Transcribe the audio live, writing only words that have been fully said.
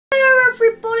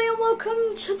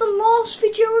welcome to the last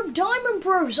video of Diamond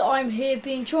Bros. I'm here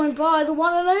being joined by the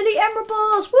one and only Emerald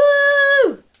Boss.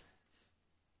 Woo!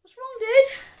 What's wrong,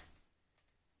 dude?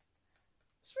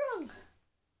 What's wrong?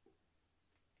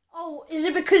 Oh, is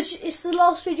it because it's the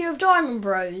last video of Diamond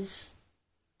Bros?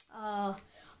 I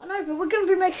know, but we're going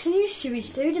to be making a new series,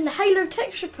 dude, in the Halo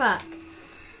texture pack.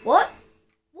 What?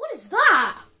 What is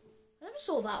that? I never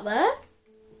saw that there.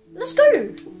 Let's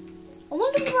go. I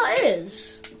wonder what that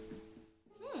is.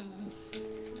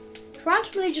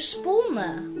 Randomly just spawn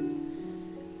there.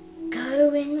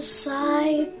 Go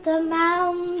inside the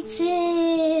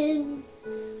mountain.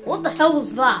 What the hell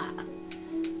was that?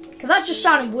 Cause that just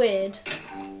sounded weird.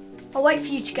 I'll wait for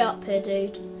you to get up here,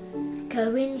 dude.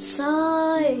 Go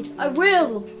inside. I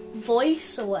will.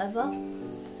 Voice or whatever.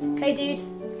 Okay, dude.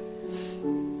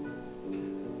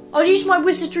 I'll use my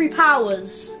wizardry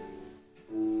powers.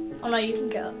 Oh no, you can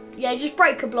get up. Yeah, just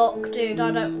break a block, dude. It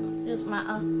doesn't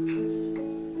matter.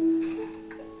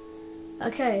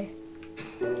 Okay.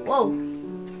 Whoa.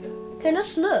 Okay,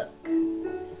 let's look.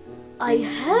 I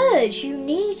heard you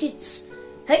needed...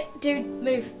 Hey, dude,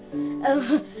 move.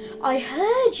 I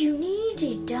heard you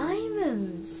needed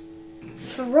diamonds.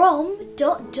 From ...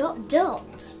 Look,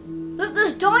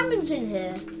 there's diamonds in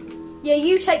here. Yeah,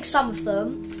 you take some of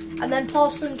them and then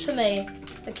pass them to me.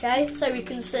 Okay, so we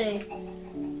can see.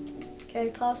 Okay,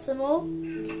 pass them all.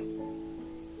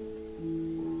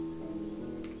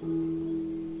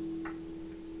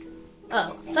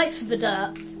 Oh, thanks for the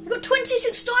dirt. We got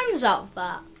 26 diamonds out of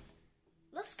that.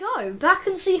 Let's go back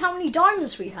and see how many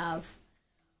diamonds we have.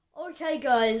 Okay,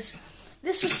 guys.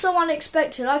 This was so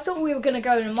unexpected. I thought we were going to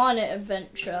go on a mining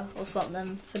adventure or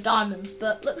something for diamonds,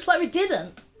 but looks like we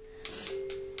didn't.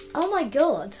 Oh my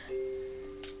god.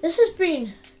 This has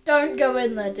been... Don't go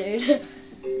in there, dude.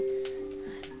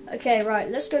 Okay, right.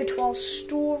 Let's go to our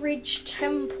storage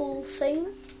temple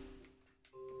thing.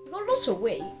 We've got lots of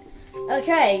wheat.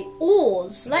 Okay,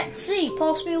 ores. Let's see.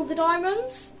 Pass me all the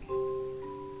diamonds.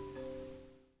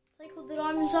 Take all the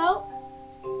diamonds out.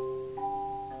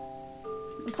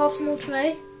 And pass them all to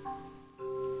me.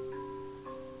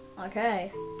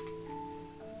 Okay.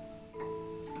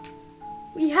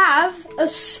 We have a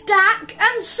stack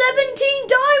and 17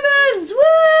 diamonds!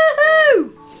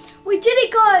 Woohoo! We did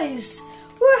it, guys!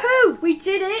 Woohoo! We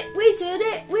did it! We did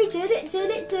it! We did it!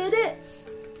 Did it!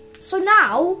 So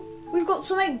now... we've got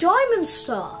to make diamond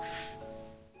stuff.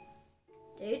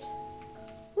 Dude.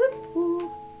 Whoop whoop.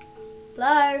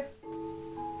 Hello.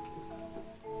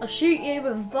 I'll shoot you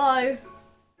with a bow.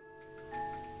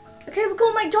 Okay, we've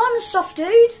got to make diamond stuff,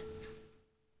 dude.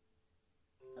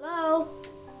 Hello.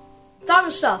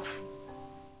 Diamond stuff.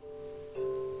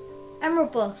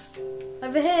 Emerald Boss.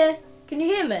 Over here. Can you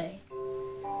hear me?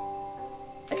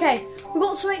 Okay, we've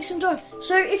got to make some diamond.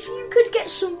 So if you could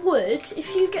get some wood,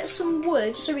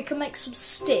 so we can make some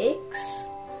sticks.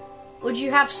 Or do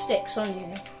you have sticks on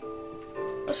you?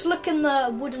 Let's look in the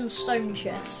wooden stone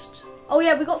chest. Oh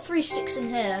yeah, we got 3 sticks in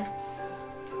here.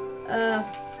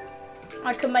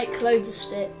 I can make loads of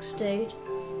sticks, dude.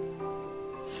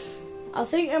 I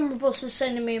think Emerald Boss is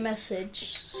sending me a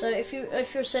message. So if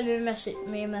you're sending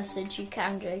me a message, you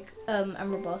can, Jake.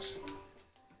 Emerald Boss.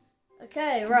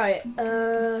 Okay, right.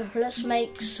 Let's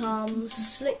make some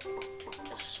slick.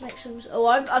 Let's make some. Oh,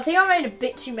 I think I made a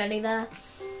bit too many there.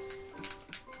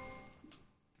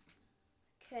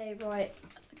 Okay, right.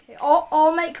 Okay,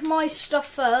 I'll make my stuff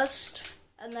first,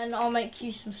 and then I'll make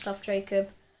you some stuff, Jacob.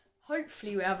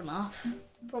 Hopefully we have enough.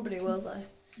 Probably will though. Right,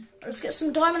 let's get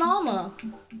some diamond armor.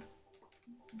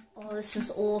 Oh, this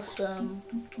is awesome.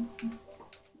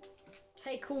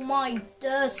 Take all my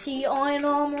dirty iron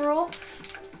armor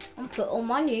off. And put on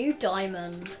my new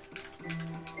diamond.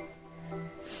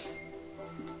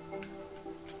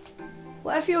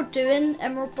 Whatever you're doing,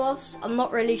 Emerald Boss, I'm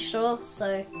not really sure,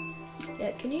 so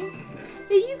yeah, can you?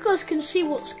 Yeah, you guys can see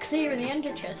what's clear in the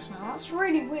ender chest now. That's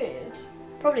really weird.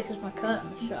 Probably because my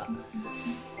curtain's shut.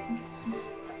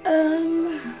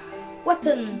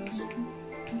 Weapons.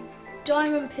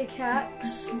 Diamond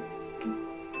pickaxe.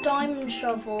 Diamond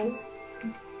shovel.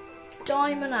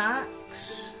 Diamond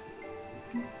axe.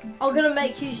 I'm gonna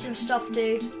make you some stuff,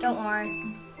 dude. Don't worry.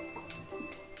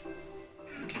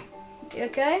 You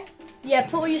okay? Yeah,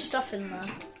 put all your stuff in there.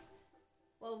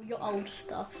 Well, your old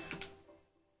stuff.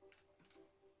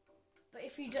 But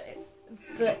if you do,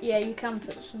 but yeah, you can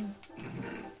put some.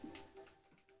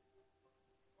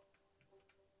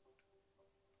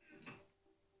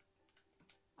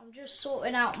 I'm just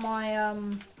sorting out my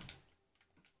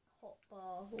hot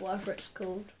bar, whatever it's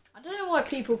called. I don't know why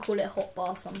people call it hot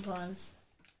bar sometimes.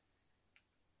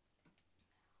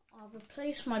 I'll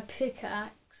replace my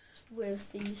pickaxe. mix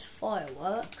with these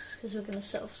fireworks because we're going to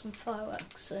set off some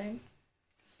fireworks soon.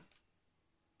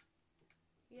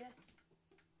 Yeah.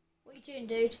 What are you doing,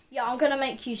 dude? Yeah, I'm going to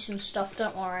make you some stuff,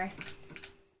 don't worry.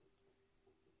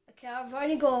 Okay, I've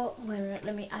only got... Wait a minute,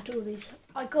 let me add all these.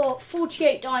 I got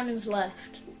 48 diamonds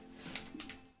left.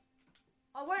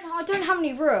 I don't have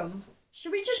any room.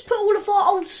 Should we just put all of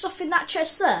our old stuff in that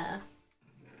chest there?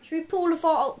 Should we put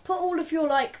all of your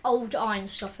like old iron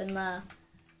stuff in there?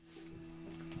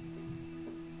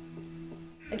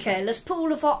 Okay, let's put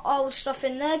all of our old stuff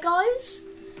in there, guys.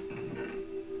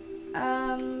 Put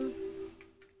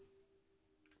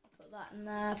that in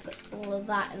there. Put all of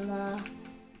that in there.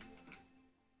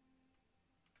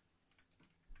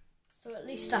 So at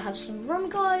least I have some room,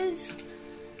 guys.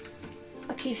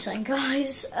 I keep saying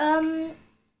guys.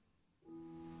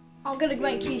 I'm gonna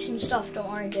make you some stuff, don't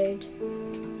worry, dude.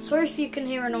 Sorry if you can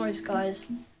hear a noise, guys.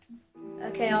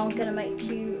 Okay, I'm gonna make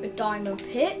you a diamond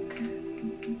pick,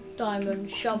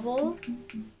 diamond shovel,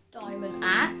 diamond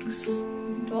axe.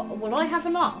 Will I have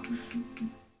enough?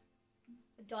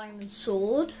 A diamond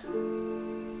sword.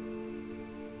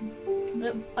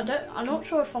 Nope, I'm not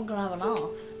sure if I'm gonna have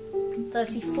enough.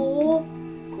 34.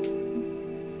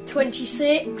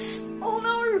 26. Oh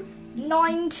no!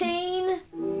 19.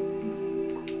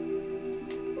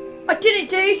 I did it,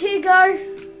 dude. Here you go.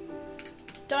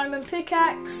 Diamond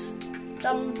pickaxe.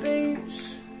 Diamond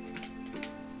boots.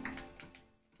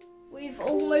 We've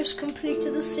almost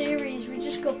completed the series. We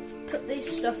just got to put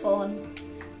this stuff on.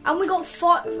 And we got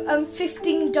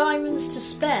 15 diamonds to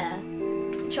spare,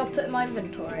 which I'll put in my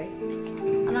inventory.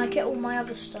 And I get all my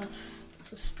other stuff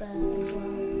for spare as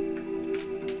well.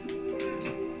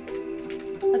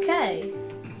 Okay.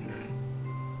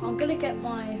 I'm gonna get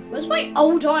my... Where's my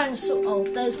old iron sword? Oh,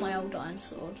 there's my old iron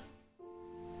sword.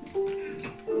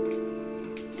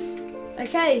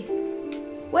 Okay.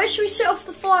 Where should we set off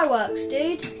the fireworks,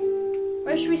 dude?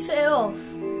 Where should we set it off?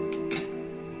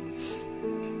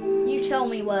 You tell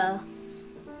me where.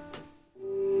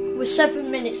 We're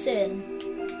 7 minutes in.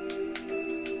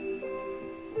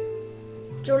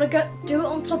 Do you want to do it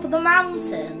on top of the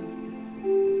mountain?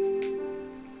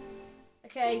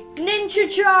 Okay, ninja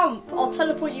jump! I'll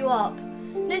teleport you up.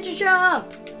 Ninja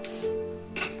jump!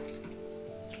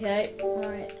 Okay,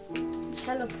 alright.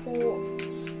 Teleport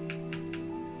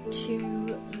to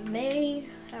me,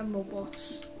 Emerald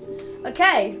Boss.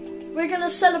 Okay, we're gonna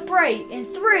celebrate in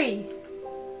 3,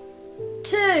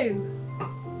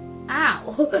 2, ow,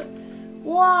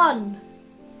 1.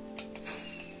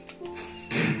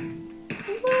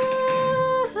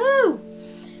 Woohoo!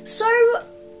 So,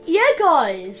 yeah,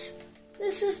 guys.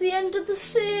 This is the end of the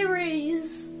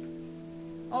series.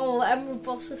 Oh, Emerald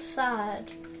Boss is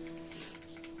sad.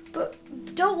 But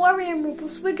don't worry, Emerald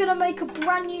Boss, we're going to make a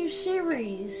brand new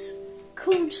series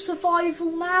called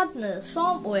Survival Madness,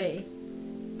 aren't we?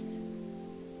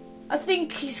 I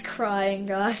think he's crying,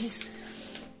 guys.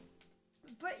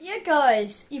 But yeah,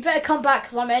 guys, you better come back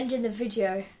because I'm ending the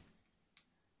video.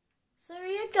 So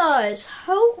yeah, guys,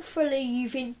 hopefully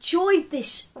you've enjoyed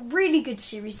this really good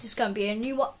series. There's going to be a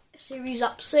new series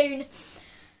up soon.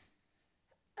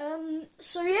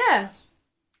 So yeah,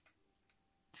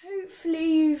 hopefully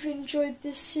you've enjoyed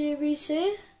this series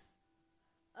here.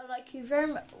 I like you very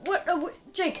much. What,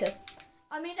 Jacob?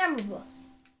 I mean Emerald Boss.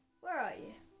 Where are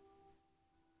you?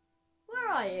 Where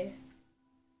are you?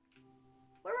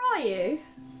 Where are you?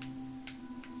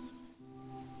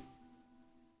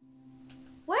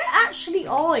 Where actually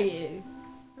are you?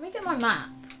 Let me get my map.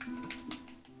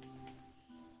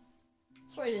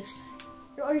 Sorry,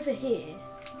 you're over here.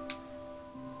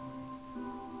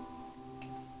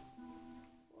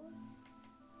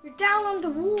 You're down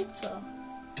underwater.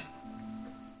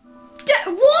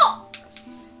 What?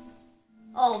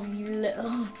 Oh, you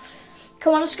little...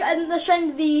 Come on, let's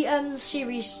end the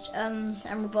series,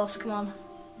 Emerald Boss, come on.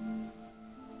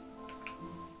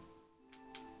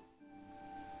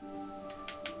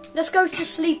 Let's go to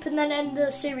sleep and then end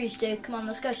the series, dude. Come on,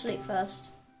 let's go sleep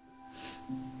first.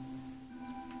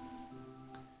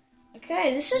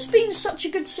 Okay, this has been such a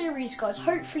good series, guys.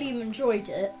 Hopefully you enjoyed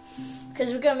it,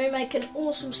 because we're going to be making an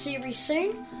awesome series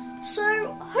soon.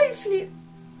 So, hopefully...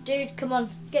 Dude, come on,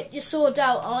 get your sword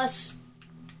out and let's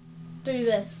do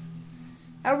this.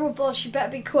 Emerald Boss, you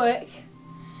better be quick.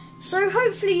 So,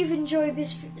 hopefully you've enjoyed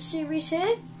this series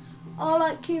here. I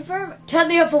like you very much. Turn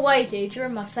the other way, dude. You're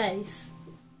in my face.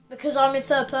 Because I'm in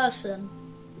third person.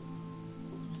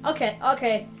 Okay,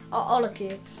 I'll look at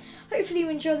you. Hopefully you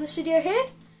enjoyed this video here.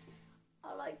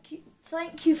 I like you.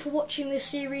 Thank you for watching this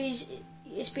series.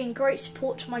 It's been great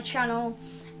support to my channel.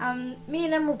 And me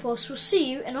and Emerald Boss will see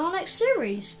you in our next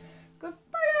series. Goodbye.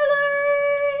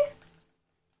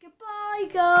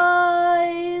 guys.